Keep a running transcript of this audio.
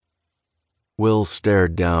Will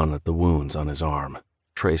stared down at the wounds on his arm,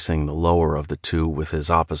 tracing the lower of the two with his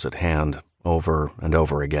opposite hand over and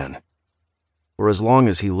over again. For as long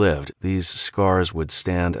as he lived, these scars would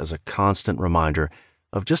stand as a constant reminder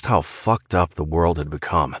of just how fucked up the world had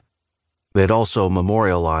become. They'd also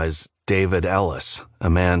memorialize David Ellis,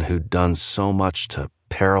 a man who'd done so much to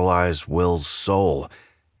paralyze Will's soul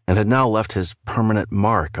and had now left his permanent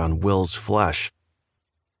mark on Will's flesh.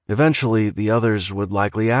 Eventually, the others would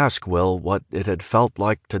likely ask Will what it had felt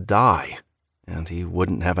like to die, and he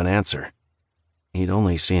wouldn't have an answer. He'd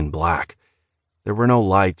only seen black. There were no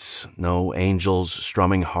lights, no angels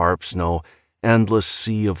strumming harps, no endless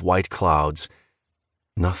sea of white clouds.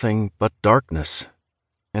 Nothing but darkness.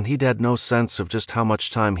 And he'd had no sense of just how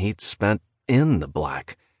much time he'd spent in the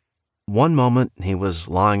black. One moment he was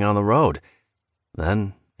lying on the road.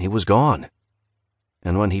 Then he was gone.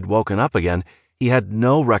 And when he'd woken up again, he had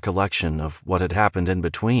no recollection of what had happened in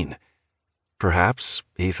between. Perhaps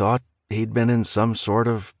he thought he'd been in some sort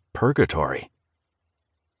of purgatory.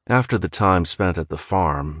 After the time spent at the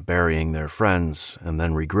farm, burying their friends and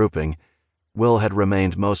then regrouping, Will had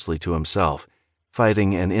remained mostly to himself,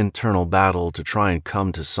 fighting an internal battle to try and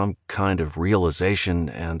come to some kind of realization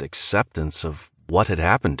and acceptance of what had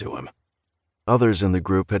happened to him. Others in the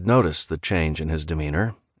group had noticed the change in his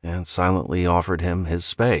demeanor and silently offered him his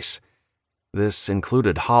space. This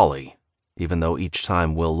included Holly. Even though each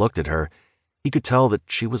time Will looked at her, he could tell that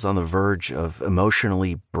she was on the verge of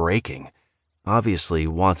emotionally breaking, obviously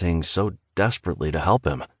wanting so desperately to help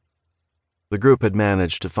him. The group had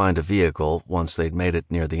managed to find a vehicle once they'd made it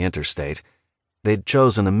near the interstate. They'd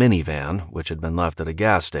chosen a minivan, which had been left at a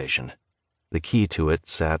gas station. The key to it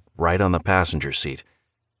sat right on the passenger seat.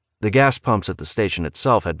 The gas pumps at the station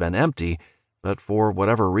itself had been empty, but for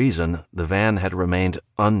whatever reason, the van had remained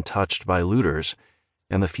untouched by looters,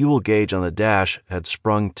 and the fuel gauge on the dash had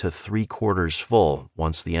sprung to 3/4 full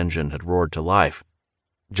once the engine had roared to life.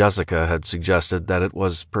 Jessica had suggested that it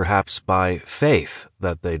was perhaps by faith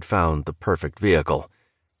that they'd found the perfect vehicle.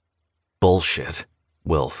 Bullshit,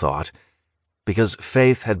 Will thought, because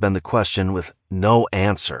faith had been the question with no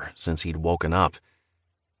answer since he'd woken up.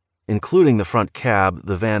 Including the front cab,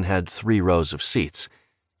 the van had 3 rows of seats.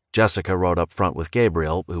 Jessica rode up front with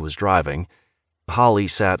Gabriel, who was driving. Holly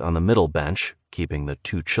sat on the middle bench, keeping the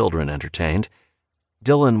 2 children entertained.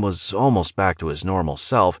 Dylan was almost back to his normal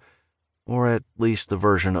self, or at least the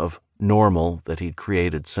version of normal that he'd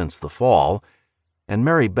created since the fall, and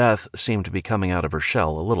Mary Beth seemed to be coming out of her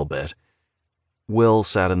shell a little bit. Will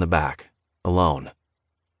sat in the back, alone.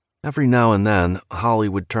 Every now and then, Holly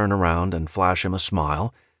would turn around and flash him a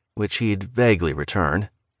smile, which he'd vaguely return.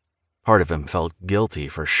 Part of him felt guilty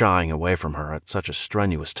for shying away from her at such a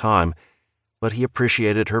strenuous time, but he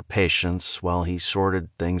appreciated her patience while he sorted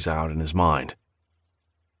things out in his mind.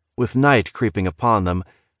 With night creeping upon them,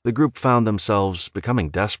 the group found themselves becoming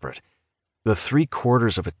desperate. The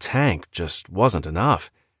 3/4 of a tank just wasn't enough.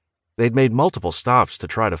 They'd made multiple stops to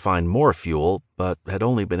try to find more fuel, but had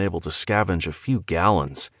only been able to scavenge a few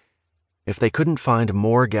gallons. If they couldn't find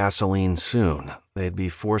more gasoline soon, they'd be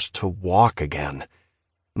forced to walk again.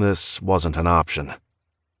 This wasn't an option.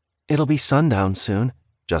 "It'll be sundown soon,"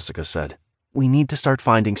 Jessica said. "We need to start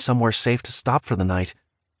finding somewhere safe to stop for the night."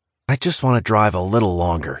 "I just want to drive a little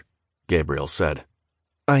longer," Gabriel said.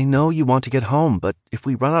 "I know you want to get home, but if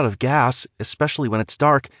we run out of gas, especially when it's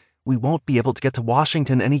dark, we won't be able to get to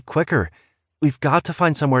Washington any quicker. We've got to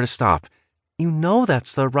find somewhere to stop. You know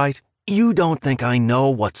that's the right—" "You don't think I know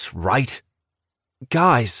what's right?"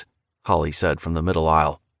 "Guys," Holly said from the middle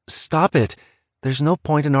aisle, "stop it. There's no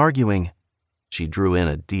point in arguing." She drew in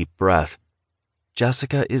a deep breath.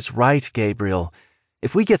 "Jessica is right, Gabriel.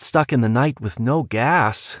 If we get stuck in the night with no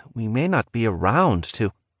gas, we may not be around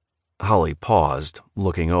to—" Holly paused,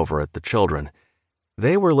 looking over at the children.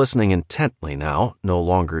 They were listening intently now, no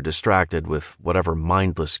longer distracted with whatever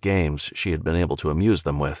mindless games she had been able to amuse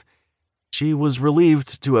them with. She was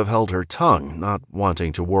relieved to have held her tongue, not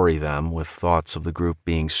wanting to worry them with thoughts of the group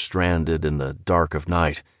being stranded in the dark of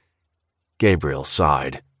night. Gabriel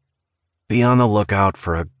sighed. "Be on the lookout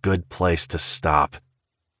for a good place to stop,"